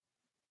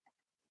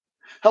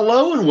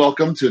Hello and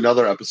welcome to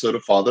another episode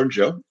of Father and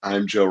Joe.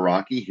 I'm Joe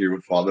Rocky here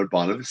with Father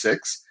Boniface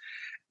Six.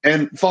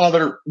 And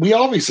Father, we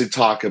obviously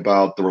talk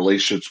about the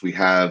relationships we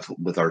have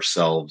with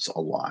ourselves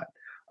a lot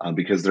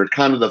because they're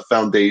kind of the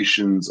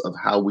foundations of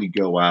how we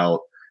go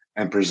out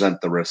and present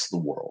the rest of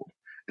the world.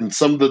 And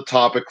some of the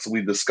topics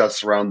we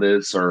discuss around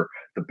this are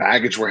the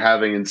baggage we're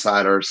having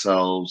inside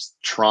ourselves,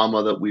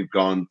 trauma that we've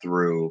gone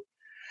through,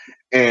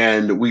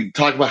 and we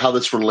talk about how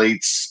this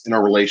relates in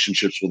our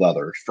relationships with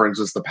others. For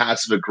instance, the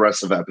passive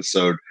aggressive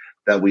episode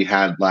that we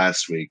had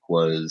last week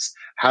was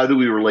how do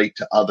we relate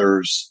to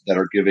others that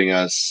are giving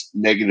us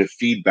negative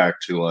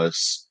feedback to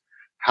us?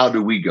 How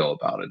do we go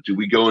about it? Do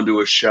we go into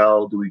a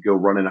shell? Do we go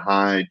run and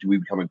hide? Do we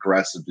become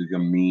aggressive? Do we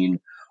become mean?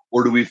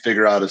 Or do we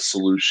figure out a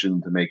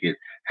solution to make it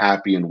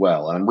happy and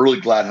well? And I'm really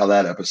glad how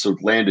that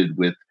episode landed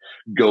with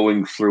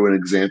going through an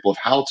example of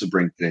how to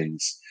bring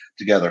things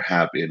together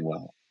happy and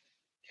well.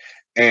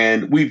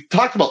 And we've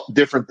talked about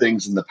different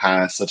things in the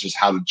past, such as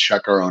how to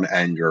check our own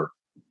anger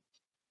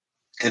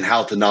and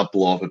how to not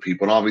blow up at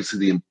people, and obviously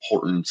the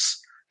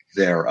importance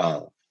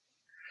thereof.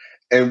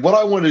 And what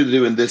I wanted to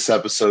do in this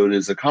episode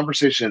is a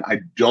conversation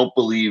I don't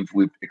believe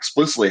we've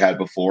explicitly had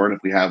before. And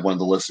if we have, one of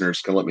the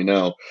listeners can let me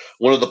know.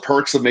 One of the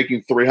perks of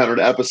making 300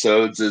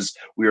 episodes is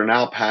we are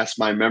now past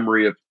my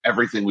memory of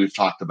everything we've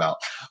talked about.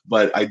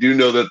 But I do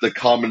know that the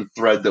common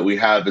thread that we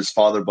have is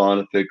Father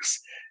Boniface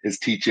is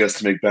teaching us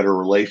to make better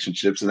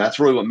relationships. And that's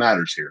really what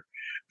matters here.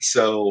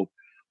 So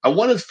I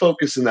want to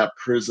focus in that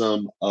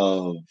prism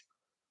of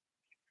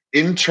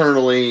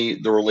internally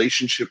the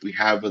relationship we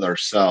have with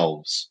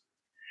ourselves,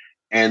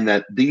 and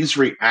that these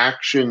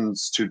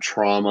reactions to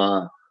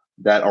trauma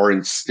that are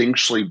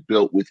instinctually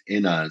built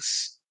within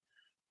us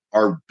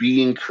are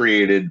being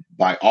created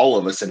by all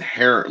of us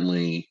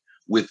inherently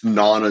with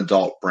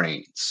non-adult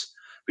brains.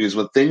 Because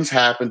when things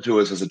happen to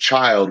us as a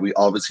child, we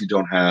obviously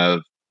don't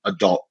have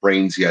adult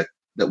brains yet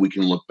that we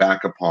can look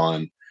back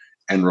upon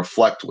and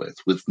reflect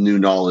with new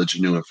knowledge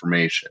and new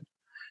information.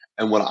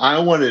 And what I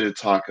wanted to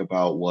talk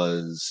about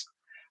was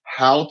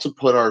how to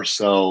put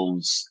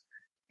ourselves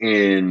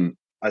in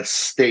a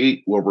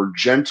state where we're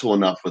gentle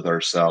enough with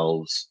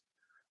ourselves,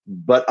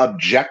 but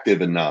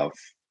objective enough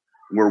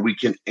where we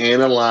can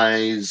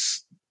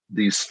analyze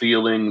these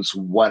feelings,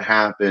 what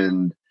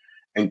happened,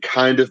 and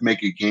kind of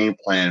make a game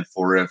plan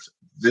for if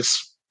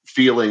this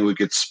feeling would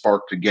get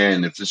sparked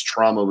again, if this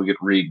trauma would get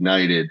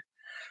reignited,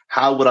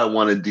 how would I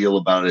want to deal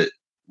about it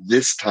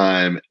this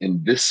time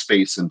in this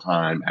space and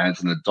time as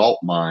an adult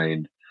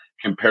mind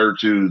compared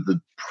to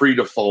the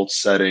pre-default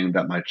setting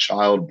that my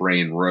child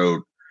brain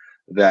wrote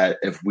that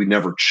if we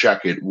never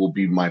check it will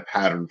be my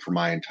pattern for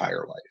my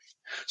entire life.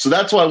 So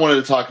that's what I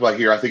wanted to talk about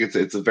here. I think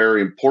it's a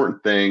very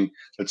important thing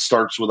that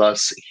starts with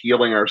us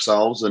healing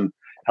ourselves and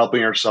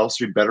helping ourselves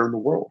to be better in the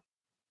world.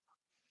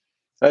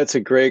 That's a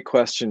great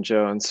question,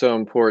 Joe, and so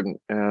important.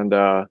 And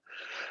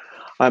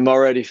I'm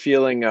already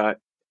feeling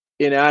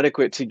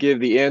inadequate to give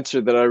the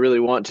answer that I really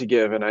want to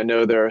give. And I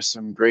know there are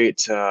some great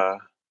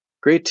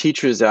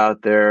teachers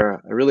out there.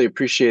 I really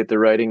appreciate the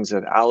writings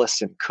of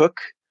Alison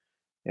Cook.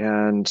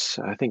 And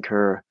I think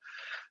her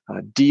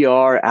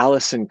Dr.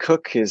 Alison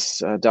Cook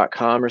is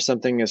 .com or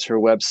something is her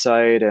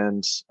website.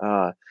 And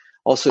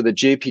also the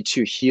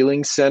JP2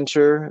 Healing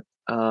Center,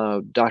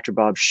 Dr.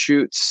 Bob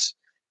Schutz,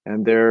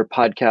 and their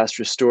podcast,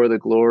 Restore the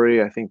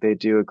Glory. I think they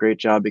do a great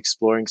job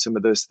exploring some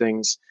of those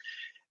things.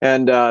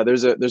 And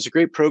there's a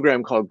great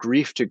program called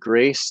Grief to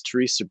Grace,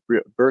 Teresa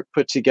Burke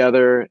put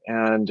together,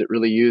 and it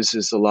really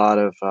uses a lot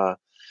of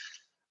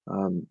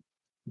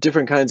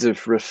different kinds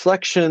of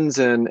reflections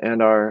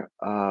and our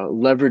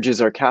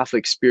leverages our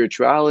Catholic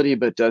spirituality,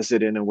 but does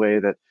it in a way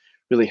that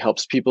really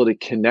helps people to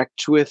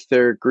connect with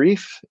their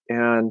grief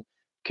and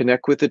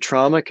connect with the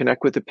trauma,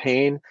 connect with the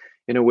pain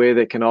in a way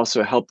that can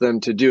also help them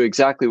to do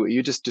exactly what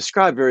you just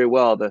described very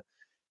well.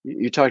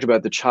 You talked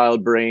about the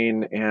child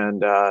brain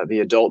and the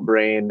adult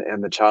brain,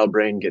 and the child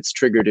brain gets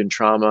triggered in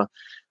trauma.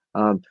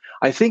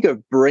 I think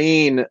of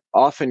brain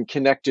often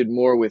connected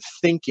more with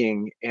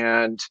thinking,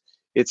 and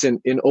it's an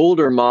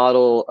older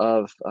model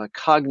of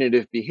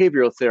cognitive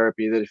behavioral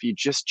therapy that if you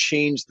just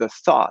change the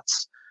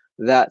thoughts,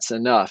 that's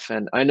enough.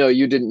 And I know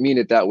you didn't mean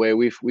it that way.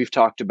 We've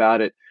talked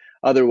about it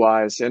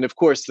otherwise. And of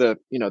course, the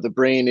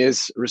brain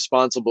is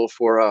responsible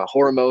for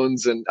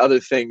hormones and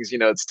other things.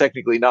 It's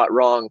technically not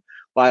wrong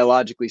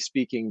biologically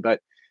speaking, but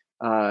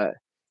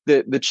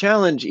the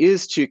challenge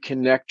is to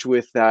connect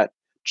with that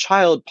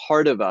child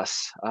part of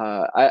us.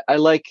 I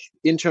like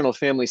internal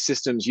family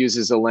systems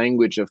uses a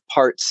language of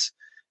parts.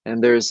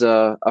 And there's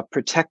a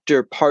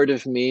protector part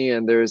of me,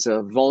 and there's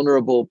a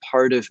vulnerable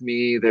part of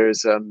me,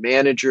 there's a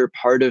manager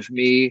part of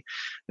me,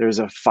 there's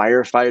a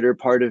firefighter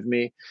part of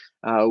me.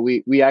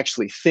 We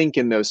actually think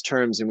in those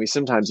terms, and we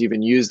sometimes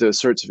even use those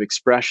sorts of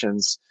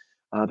expressions.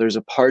 There's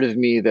a part of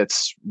me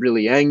that's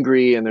really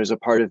angry, and there's a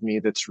part of me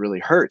that's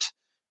really hurt.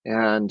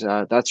 And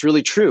that's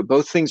really true.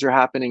 Both things are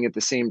happening at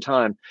the same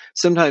time.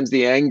 Sometimes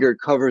the anger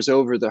covers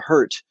over the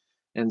hurt.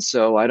 And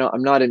so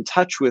I'm not in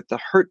touch with the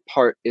hurt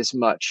part as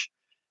much.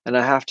 And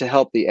I have to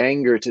help the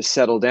anger to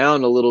settle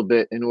down a little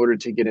bit in order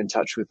to get in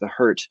touch with the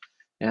hurt.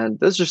 And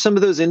those are some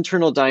of those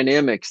internal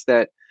dynamics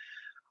that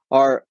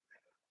are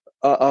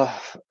uh, uh,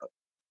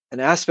 an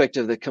aspect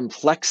of the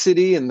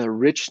complexity and the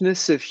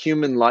richness of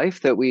human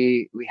life, that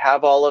we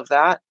have all of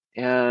that,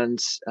 and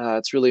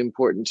it's really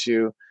important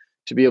to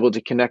be able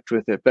to connect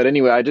with it. But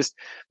anyway, I just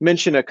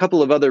mentioned a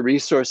couple of other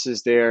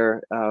resources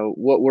there,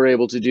 what we're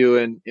able to do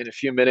in a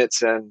few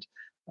minutes, and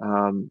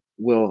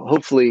will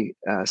hopefully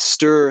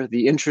stir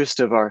the interest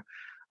of our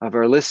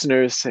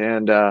listeners,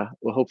 and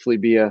will hopefully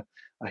be a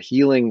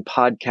healing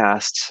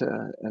podcast,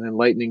 an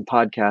enlightening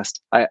podcast.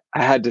 I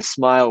had to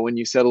smile when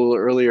you said a little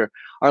earlier,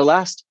 our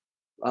last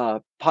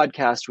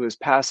podcast was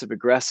passive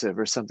aggressive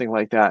or something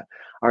like that.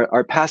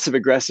 Our passive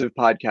aggressive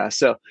podcast.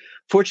 So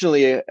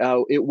fortunately,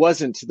 it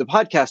wasn't. The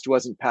podcast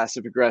wasn't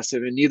passive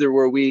aggressive, and neither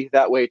were we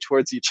that way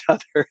towards each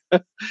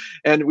other.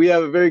 And we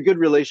have a very good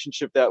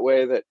relationship that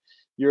way. That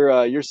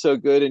you're so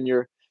good in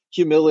your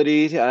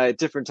humility at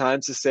different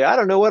times to say, I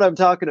don't know what I'm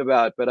talking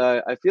about, but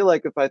I feel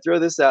like if I throw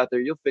this out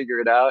there, you'll figure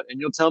it out and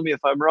you'll tell me if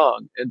I'm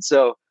wrong. And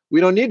so we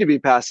don't need to be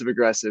passive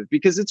aggressive,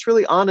 because it's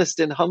really honest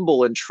and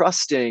humble and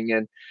trusting.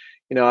 And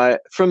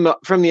from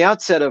the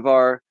outset of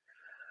our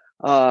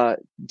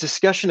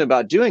discussion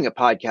about doing a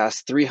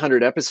podcast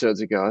 300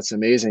 episodes ago, it's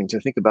amazing to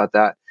think about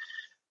that.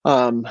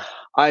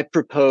 I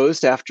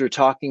proposed, after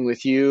talking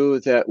with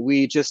you, that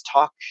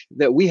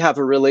that we have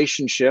a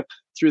relationship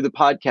through the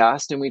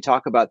podcast, and we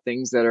talk about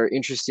things that are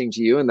interesting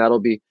to you, and that'll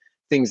be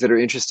things that are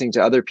interesting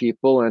to other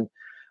people.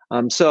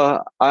 And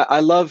so I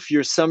love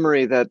your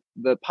summary that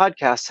the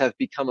podcasts have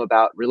become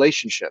about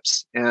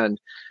relationships. And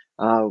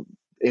uh,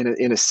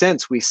 in a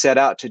sense, we set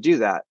out to do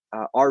that.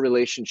 Our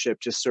relationship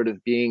just sort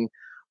of being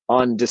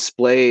on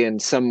display in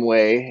some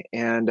way,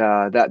 and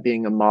that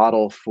being a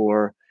model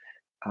for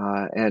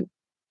and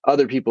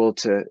other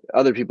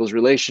people's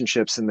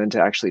relationships, and then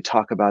to actually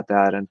talk about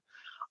that. And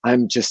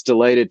I'm just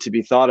delighted to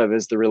be thought of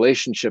as the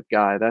relationship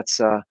guy. That's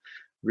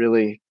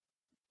really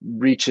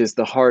reaches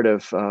the heart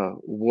of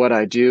what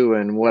I do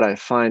and what I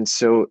find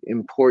so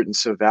important,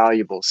 so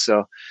valuable.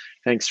 So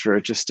thanks for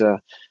just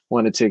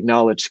wanted to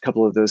acknowledge a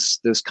couple of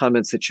those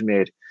comments that you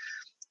made.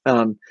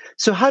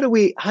 So how do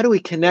we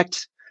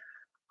connect?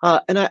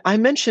 And I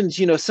mentioned,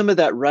 some of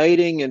that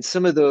writing and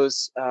some of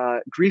those.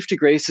 Grief to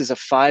Grace is a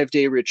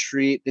 5-day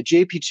retreat. The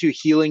JP2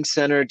 Healing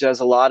Center does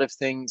a lot of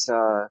things,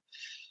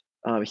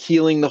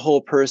 healing the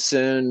whole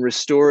person,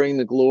 restoring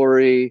the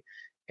glory,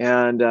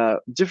 and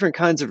different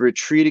kinds of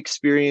retreat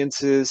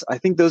experiences. I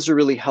think those are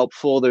really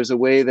helpful. There's a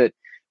way that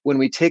when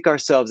we take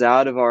ourselves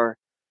out of our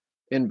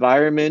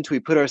environment, we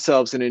put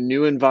ourselves in a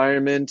new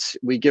environment,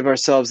 we give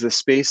ourselves the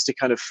space to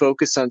kind of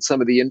focus on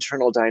some of the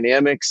internal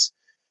dynamics,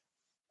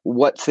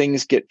 what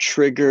things get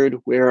triggered,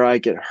 where I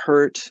get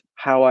hurt,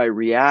 how I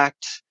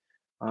react,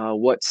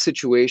 what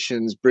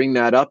situations bring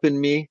that up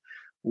in me,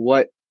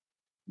 what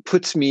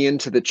puts me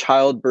into the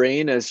child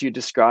brain as you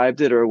described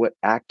it, or what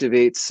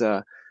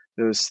activates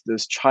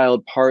those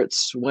child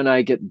parts when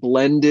I get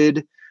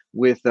blended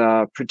with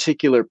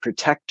particular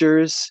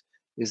protectors,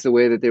 is the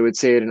way that they would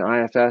say it in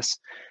IFS.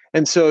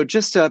 And so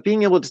just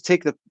being able to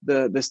take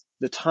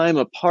the time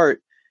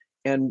apart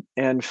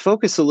and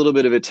focus a little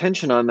bit of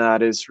attention on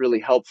that is really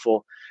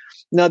helpful.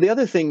 Now, the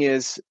other thing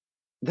is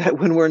that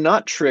when we're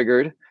not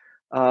triggered,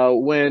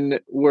 when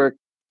we're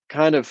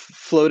kind of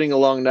floating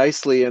along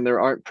nicely and there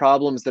aren't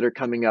problems that are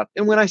coming up.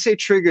 And when I say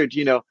triggered,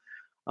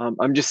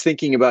 I'm just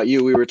thinking about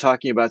you. We were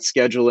talking about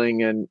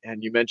scheduling,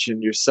 and you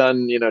mentioned your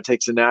son,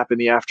 takes a nap in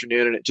the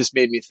afternoon, and it just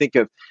made me think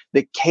of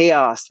the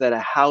chaos that a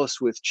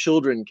house with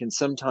children can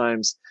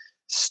sometimes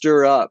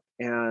stir up.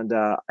 And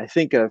I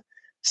think of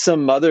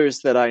some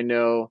mothers that I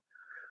know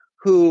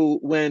who,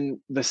 when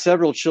the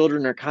several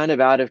children are kind of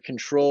out of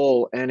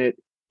control, and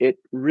it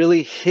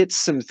really hits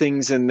some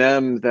things in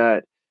them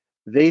that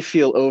they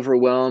feel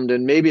overwhelmed.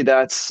 And maybe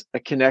that's a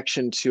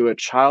connection to a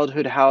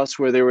childhood house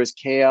where there was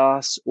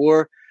chaos,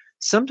 or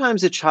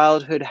sometimes a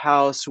childhood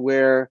house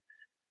where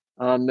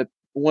the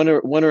one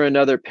or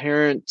another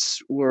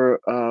parents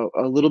were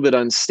a little bit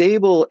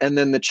unstable, and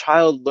then the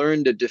child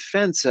learned a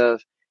defense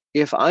of,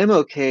 if I'm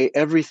okay,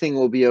 everything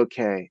will be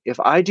okay. If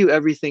I do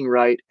everything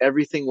right,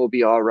 everything will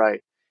be all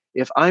right.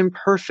 If I'm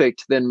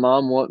perfect, then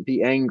mom won't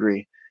be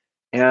angry.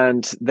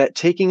 And that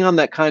taking on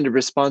that kind of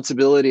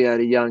responsibility at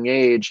a young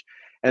age,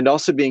 and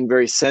also being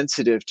very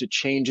sensitive to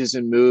changes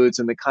in moods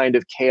and the kind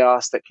of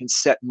chaos that can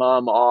set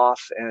mom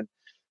off, and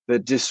the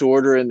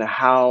disorder in the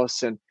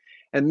house. And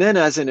then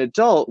as an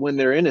adult, when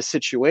they're in a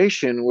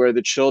situation where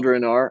the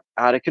children are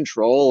out of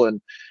control,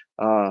 and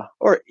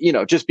or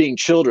just being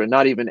children,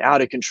 not even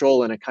out of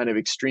control in a kind of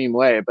extreme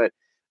way, but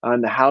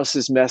the house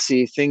is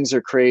messy, things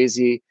are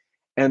crazy,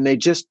 and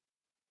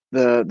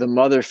the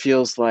mother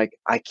feels like,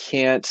 I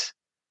can't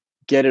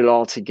get it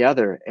all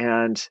together.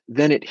 And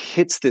then it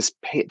hits this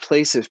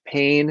place of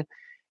pain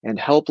and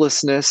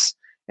helplessness.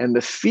 And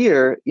the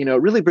fear,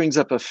 it really brings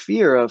up a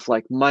fear of,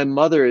 like, my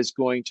mother is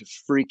going to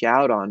freak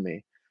out on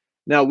me.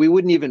 Now, we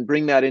wouldn't even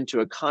bring that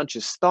into a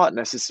conscious thought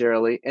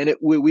necessarily. And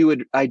we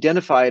would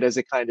identify it as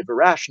a kind of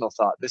irrational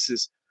thought. This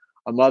is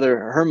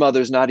her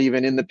mother's not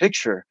even in the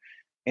picture.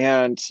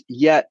 And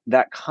yet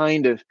that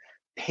kind of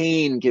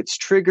pain gets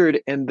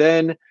triggered, and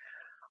then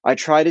I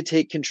try to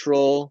take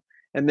control,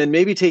 and then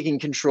maybe taking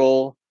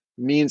control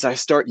means I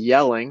start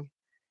yelling,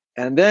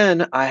 and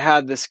then I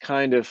have this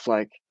kind of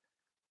like,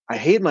 I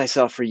hate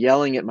myself for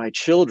yelling at my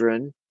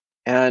children,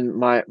 and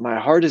my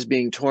heart is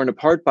being torn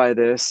apart by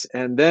this,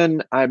 and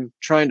then I'm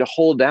trying to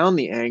hold down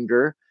the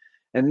anger,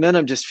 and then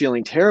I'm just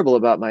feeling terrible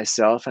about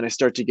myself, and I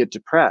start to get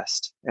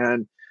depressed.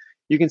 And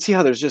you can see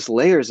how there's just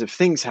layers of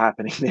things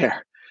happening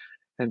there.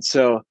 And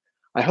so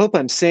I hope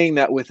I'm saying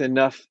that with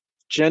enough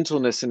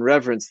gentleness and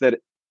reverence that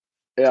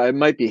it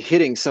might be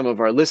hitting some of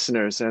our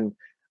listeners. And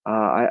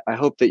I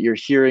hope that you're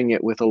hearing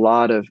it with a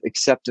lot of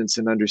acceptance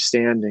and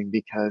understanding,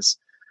 because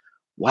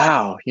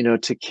wow,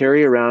 to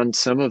carry around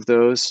some of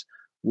those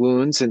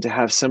wounds and to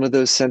have some of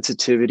those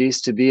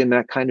sensitivities to be in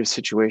that kind of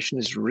situation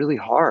is really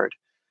hard.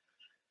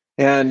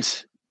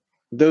 And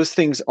those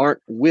things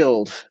aren't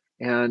willed,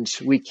 and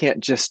we can't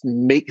just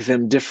make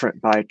them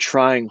different by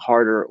trying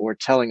harder or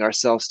telling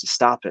ourselves to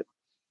stop it.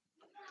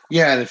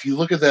 Yeah, and if you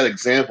look at that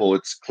example,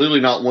 it's clearly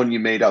not one you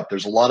made up.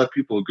 There's a lot of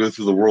people who go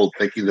through the world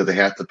thinking that they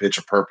have to pitch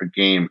a perfect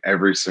game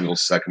every single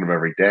second of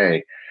every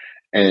day,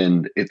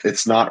 and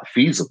it's not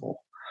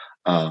feasible.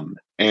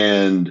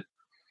 And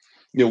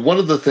one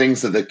of the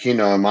things that came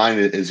to my mind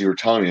as you were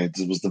telling me,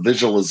 it was the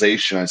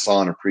visualization I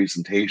saw in a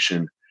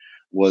presentation,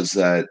 was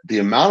that the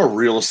amount of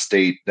real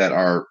estate that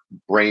our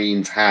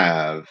brains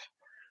have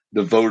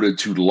devoted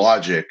to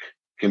logic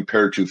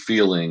compared to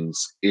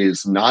feelings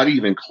is not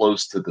even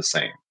close to the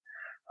same.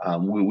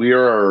 We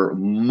are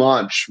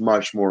much,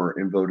 much more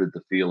devoted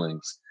to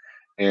feelings.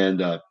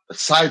 And a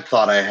side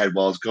thought I had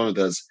while I was going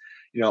to this,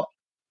 you know,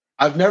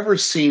 I've never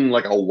seen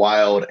like a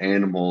wild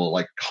animal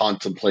like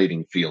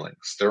contemplating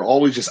feelings. They're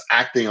always just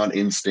acting on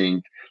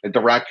instinct. Like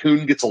the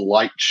raccoon gets a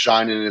light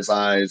shine in his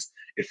eyes,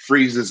 it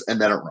freezes,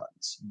 and then it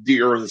runs.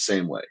 Deer are the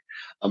same way.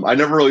 I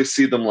never really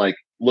see them like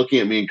looking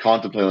at me and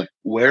contemplating, like,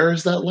 where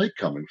is that light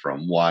coming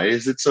from? Why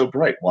is it so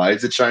bright? Why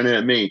is it shining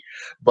at me?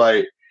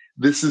 But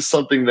this is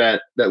something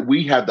that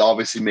we have that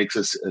obviously makes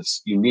us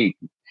as unique.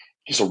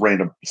 Just a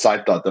random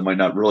side thought that might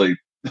not really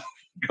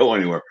go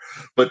anywhere,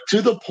 but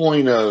to the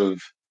point of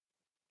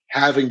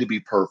having to be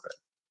perfect.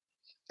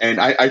 And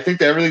I think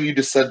that everything you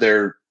just said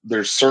there,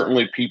 there's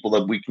certainly people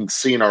that we can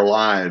see in our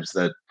lives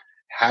that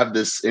have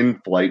this in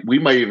flight. We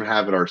might even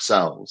have it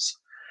ourselves.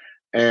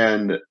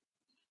 And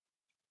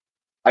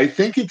I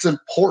think it's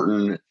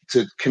important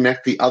to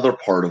connect the other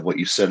part of what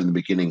you said in the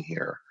beginning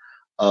here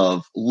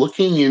of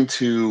looking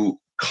into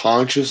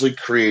consciously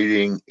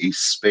creating a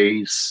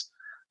space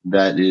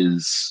that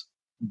is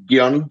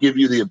going to give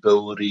you the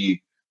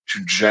ability to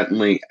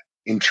gently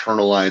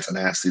internalize and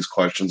ask these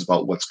questions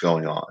about what's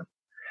going on.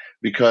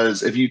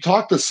 Because if you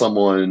talk to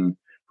someone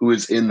who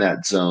is in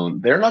that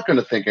zone, they're not going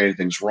to think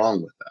anything's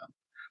wrong with them.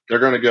 They're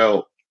going to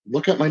go,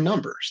 look at my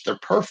numbers. They're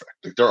perfect.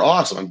 Like, they're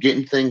awesome. I'm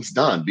getting things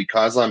done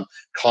because I'm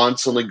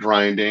constantly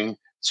grinding.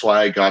 That's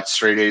why I got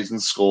straight A's in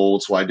school.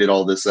 That's why I did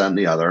all this, that, and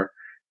the other.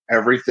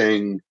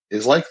 Everything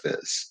is like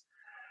this.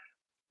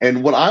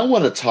 And what I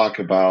want to talk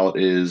about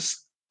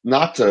is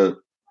not to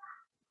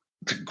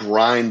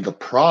grind the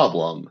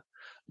problem,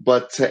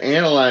 but to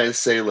analyze,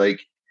 say, like,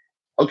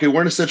 okay,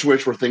 we're in a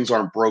situation where things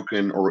aren't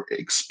broken or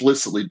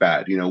explicitly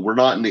bad. We're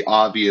not in the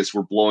obvious,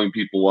 we're blowing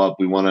people up.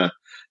 We want to,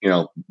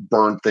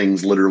 burn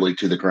things literally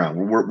to the ground.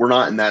 We're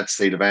not in that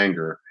state of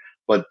anger.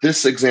 But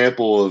this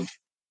example of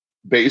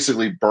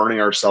basically burning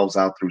ourselves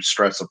out through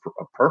stress of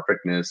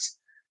perfectness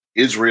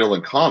is real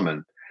and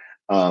common.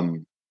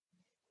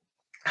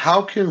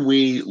 How can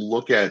we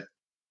look at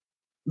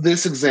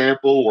this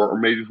example, or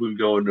maybe if we can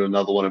go into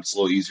another one, it's a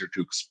little easier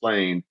to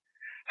explain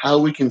how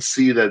we can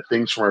see that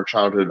things from our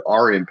childhood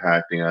are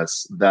impacting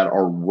us that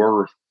are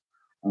worth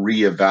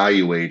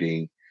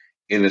reevaluating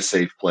in a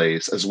safe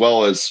place, as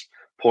well as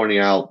pointing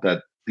out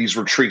that these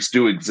retreats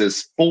do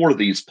exist for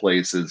these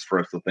places for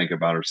us to think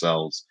about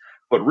ourselves,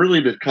 but really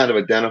to kind of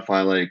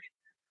identify, like,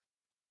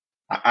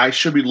 I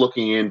should be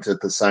looking into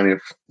signing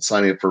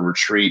up for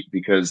retreat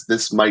because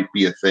this might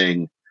be a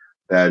thing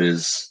that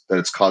it's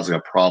causing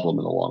a problem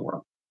in the long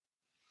run.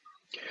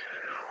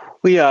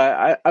 Well,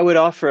 yeah, I would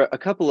offer a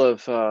couple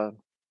of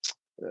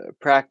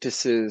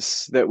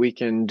practices that we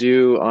can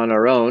do on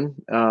our own,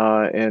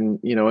 and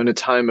in a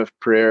time of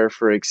prayer,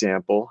 for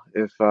example.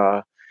 If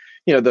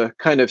the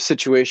kind of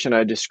situation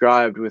I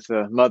described with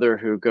a mother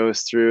who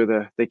goes through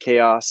the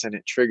chaos, and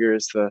it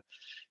triggers the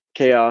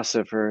chaos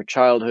of her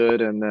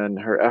childhood, and then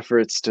her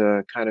efforts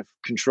to kind of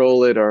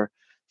control it or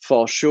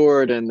fall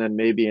short, and then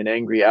maybe an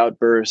angry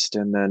outburst,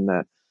 and then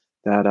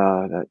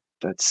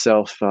that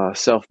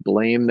self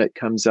blame that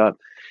comes up.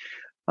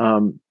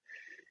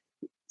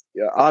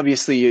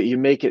 Obviously, you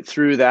make it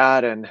through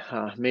that, and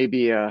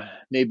maybe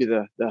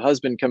the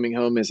husband coming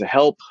home is a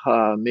help.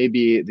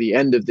 Maybe the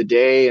end of the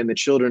day and the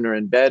children are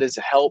in bed is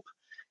a help,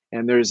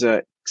 and there's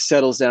a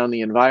settles down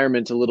the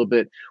environment a little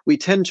bit. We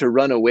tend to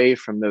run away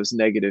from those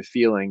negative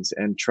feelings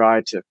and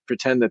try to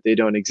pretend that they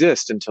don't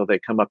exist until they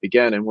come up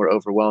again, and we're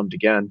overwhelmed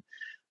again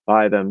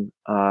by them.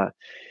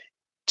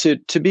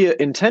 To be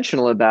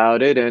intentional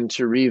about it and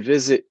to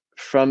revisit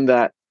from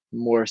that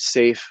more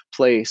safe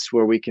place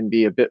where we can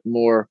be a bit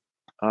more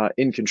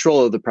in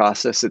control of the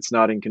process. It's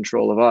not in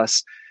control of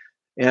us.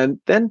 And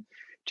then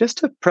just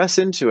to press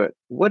into it,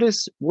 what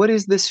is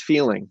this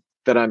feeling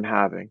that I'm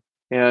having?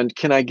 And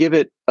can I give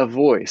it a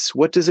voice?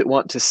 What does it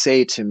want to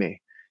say to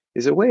me?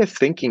 Is a way of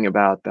thinking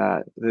about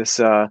that. This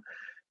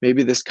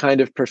maybe this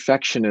kind of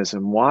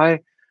perfectionism. Why?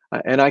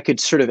 And I could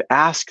sort of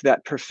ask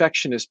that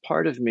perfectionist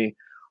part of me,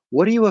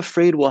 what are you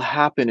afraid will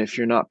happen if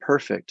you're not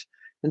perfect?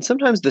 And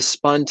sometimes the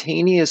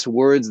spontaneous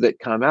words that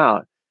come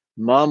out,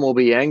 mom will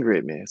be angry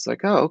at me. It's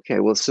like, oh, okay,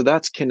 well, so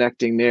that's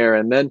connecting there.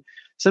 And then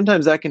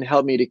sometimes that can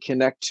help me to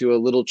connect to a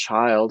little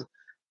child.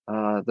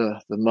 The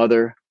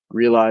mother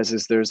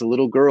realizes there's a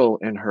little girl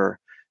in her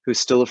who's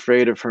still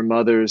afraid of her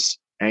mother's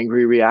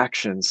angry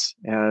reactions,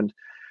 and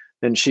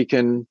then she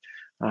can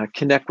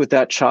connect with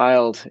that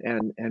child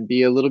and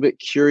be a little bit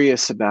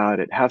curious about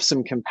it, have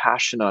some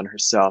compassion on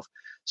herself.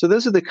 So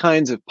those are the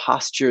kinds of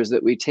postures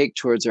that we take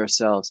towards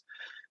ourselves,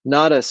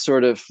 not a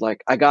sort of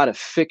like, I got to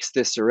fix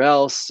this or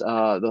else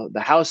the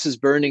house is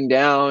burning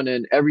down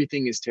and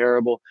everything is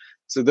terrible.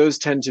 So those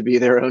tend to be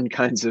their own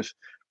kinds of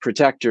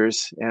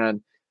protectors.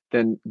 And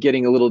then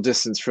getting a little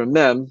distance from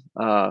them,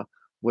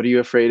 what are you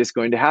afraid is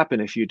going to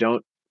happen if you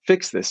don't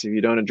fix this, if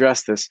you don't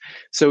address this?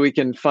 So we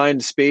can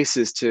find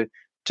spaces to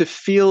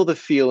feel the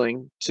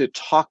feeling, to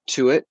talk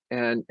to it,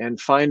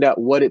 and find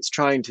out what it's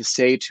trying to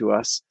say to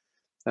us.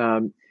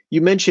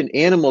 You mentioned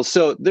animals,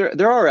 so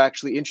there are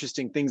actually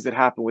interesting things that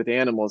happen with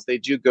animals. They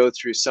do go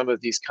through some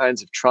of these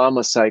kinds of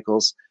trauma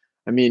cycles.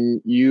 I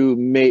mean,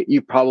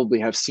 you probably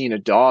have seen a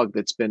dog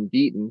that's been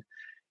beaten,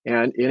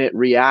 and it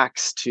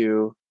reacts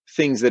to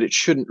things that it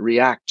shouldn't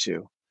react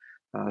to.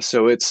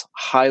 So it's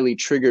highly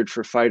triggered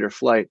for fight or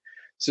flight.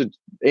 So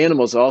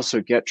animals also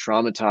get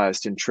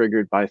traumatized and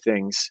triggered by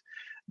things.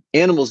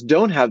 Animals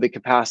don't have the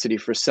capacity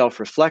for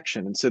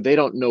self-reflection, and so they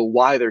don't know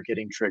why they're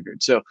getting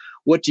triggered. So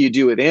what do you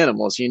do with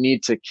animals? You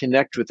need to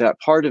connect with that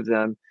part of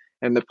them,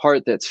 and the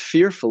part that's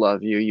fearful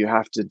of you, you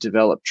have to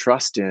develop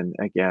trust in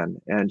again,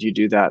 and you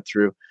do that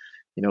through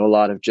a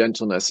lot of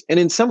gentleness. And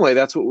in some way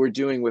that's what we're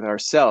doing with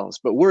ourselves,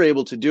 but we're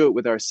able to do it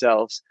with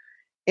ourselves,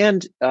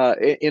 and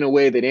in a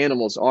way that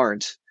animals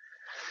aren't.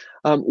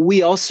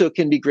 We also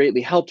can be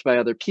greatly helped by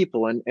other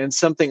people. And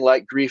something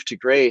like Grief to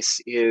Grace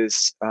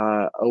is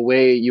a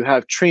way you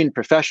have trained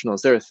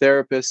professionals. There are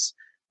therapists,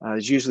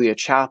 there's usually a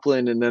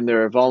chaplain, and then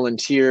there are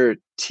volunteer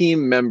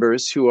team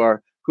members who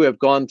have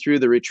gone through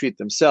the retreat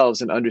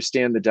themselves and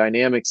understand the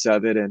dynamics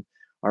of it and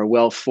are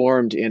well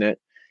formed in it.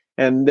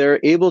 And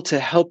they're able to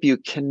help you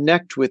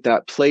connect with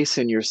that place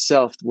in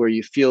yourself where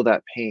you feel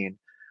that pain,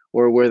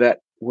 or where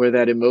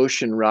that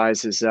emotion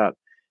rises up,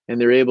 and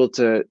they're able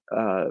to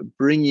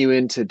bring you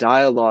into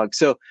dialogue.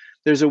 So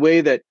there's a way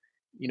that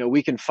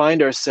we can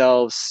find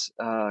ourselves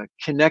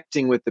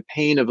connecting with the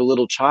pain of a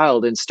little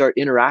child and start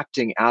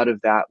interacting out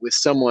of that with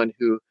someone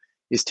who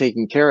is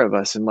taking care of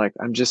us. And like,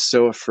 I'm just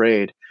so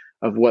afraid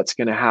of what's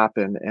going to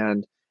happen,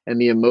 and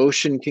the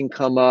emotion can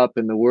come up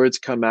and the words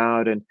come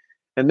out, and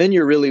then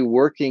you're really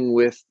working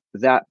with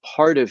that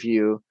part of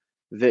you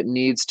that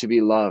needs to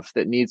be loved,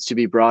 that needs to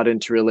be brought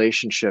into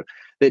relationship,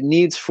 that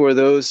needs for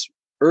those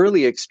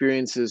early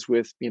experiences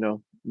with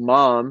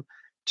mom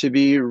to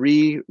be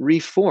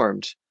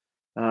reformed,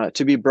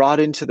 to be brought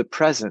into the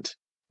present,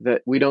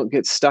 that we don't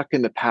get stuck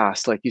in the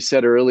past. Like you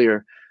said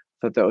earlier,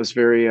 I thought that was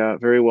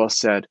very well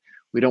said.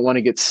 We don't want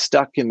to get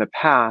stuck in the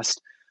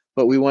past,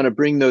 but we want to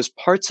bring those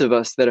parts of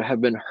us that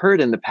have been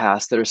hurt in the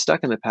past, that are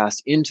stuck in the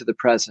past, into the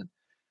present.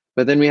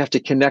 But then we have to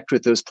connect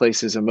with those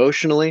places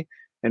emotionally,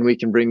 and we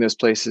can bring those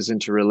places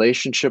into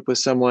relationship with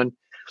someone.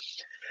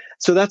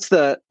 So that's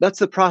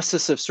the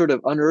process of sort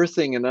of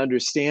unearthing and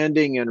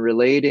understanding and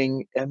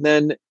relating. And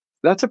then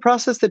that's a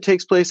process that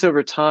takes place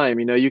over time.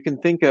 You can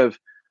think of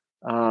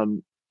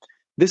um,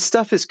 this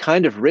stuff is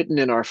kind of written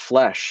in our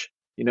flesh.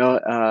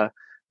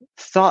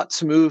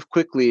 Thoughts move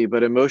quickly,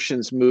 but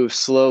emotions move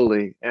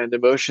slowly, and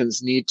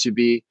emotions need to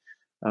be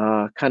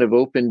kind of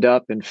opened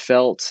up and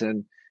felt,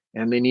 and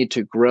they need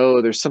to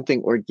grow. There's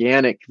something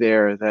organic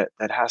there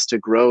that has to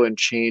grow and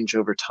change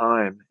over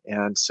time.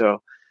 And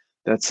so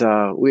that's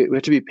we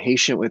have to be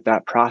patient with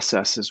that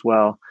process as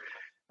well.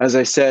 As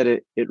I said,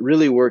 it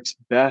really works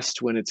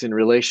best when it's in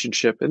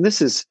relationship, and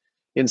this is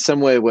in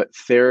some way what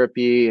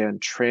therapy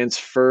and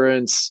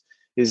transference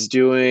is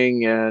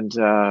doing. And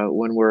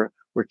when we're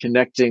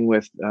connecting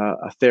with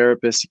a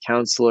therapist, a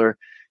counselor,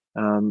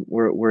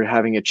 we're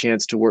having a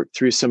chance to work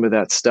through some of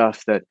that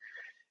stuff that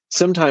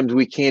sometimes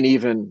we can't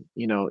even,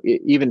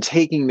 even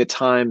taking the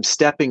time,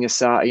 stepping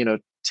aside,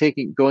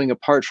 going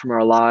apart from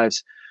our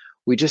lives,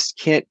 we just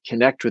can't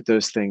connect with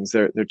those things.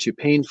 They're too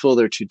painful.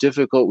 They're too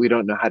difficult. We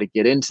don't know how to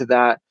get into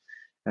that.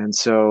 And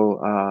so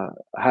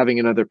having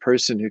another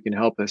person who can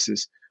help us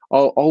is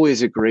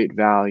always a great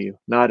value,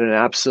 not an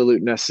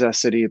absolute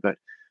necessity, but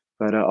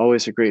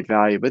always a great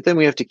value. But then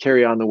we have to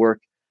carry on the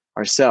work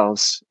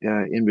ourselves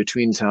in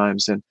between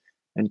times, and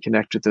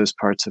connect with those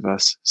parts of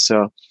us.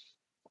 So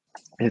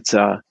it's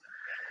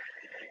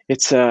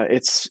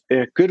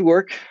good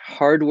work,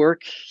 hard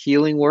work,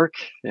 healing work,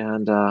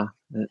 and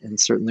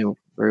certainly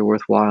very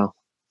worthwhile.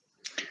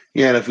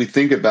 Yeah, and if we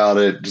think about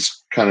it,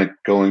 just kind of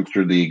going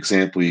through the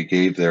example you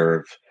gave there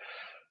of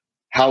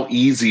how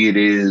easy it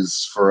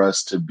is for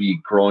us to be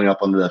growing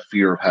up under the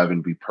fear of having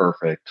to be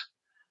perfect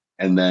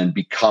and then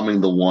becoming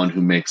the one who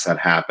makes that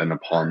happen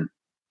upon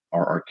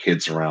our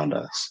kids around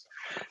us.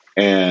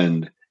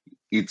 And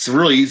it's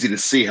really easy to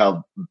see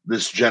how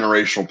this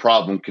generational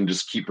problem can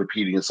just keep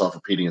repeating itself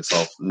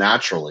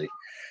naturally.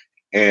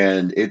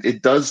 And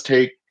it does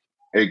take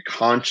a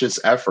conscious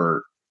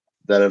effort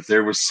that if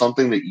there was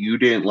something that you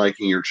didn't like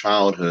in your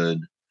childhood,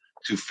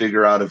 to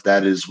figure out if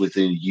that is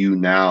within you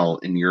now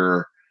and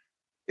you're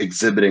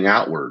exhibiting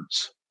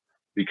outwards,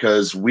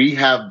 because we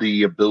have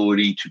the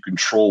ability to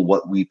control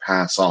what we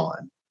pass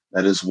on.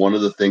 That is one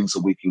of the things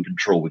that we can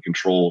control. We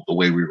control the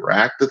way we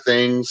react to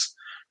things,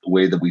 the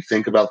way that we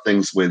think about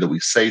things, the way that we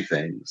say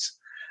things.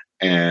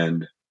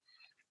 And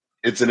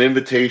it's an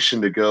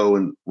invitation to go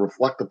and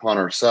reflect upon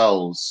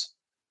ourselves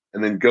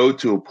and then go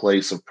to a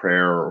place of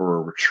prayer or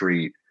a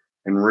retreat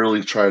and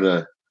really try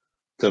to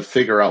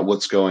figure out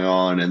what's going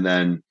on, and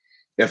then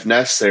if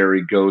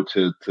necessary go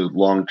to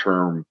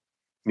long-term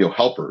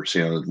helpers,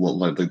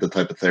 like the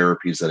type of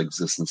therapies that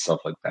exist and stuff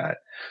like that.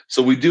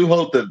 So we do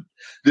hope that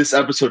this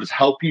episode has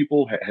helped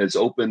people, has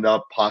opened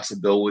up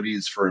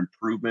possibilities for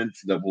improvement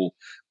that will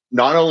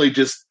not only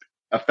just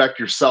affect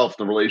yourself,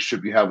 the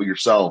relationship you have with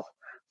yourself,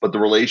 but the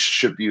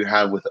relationship you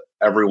have with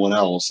everyone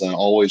else, and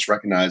always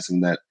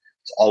recognizing that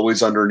it's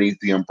always underneath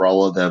the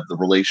umbrella of the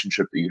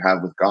relationship that you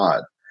have with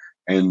God.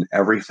 And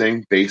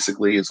everything,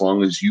 basically, as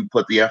long as you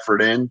put the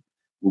effort in,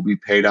 will be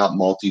paid out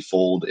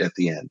multifold at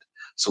the end.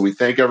 So we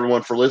thank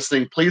everyone for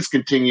listening. Please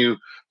continue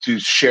to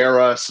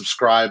share us,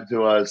 subscribe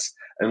to us,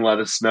 and let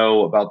us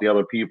know about the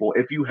other people.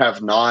 If you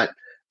have not,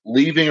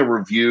 leaving a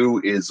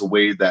review is a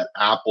way that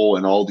Apple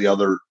and all the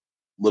other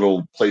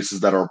little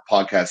places that our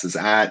podcast is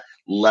at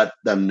let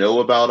them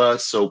know about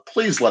us. So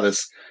please let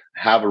us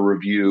have a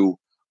review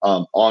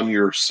on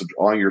your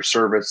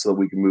service so that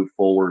we can move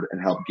forward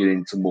and help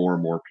getting to more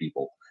and more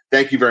people.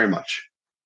 Thank you very much.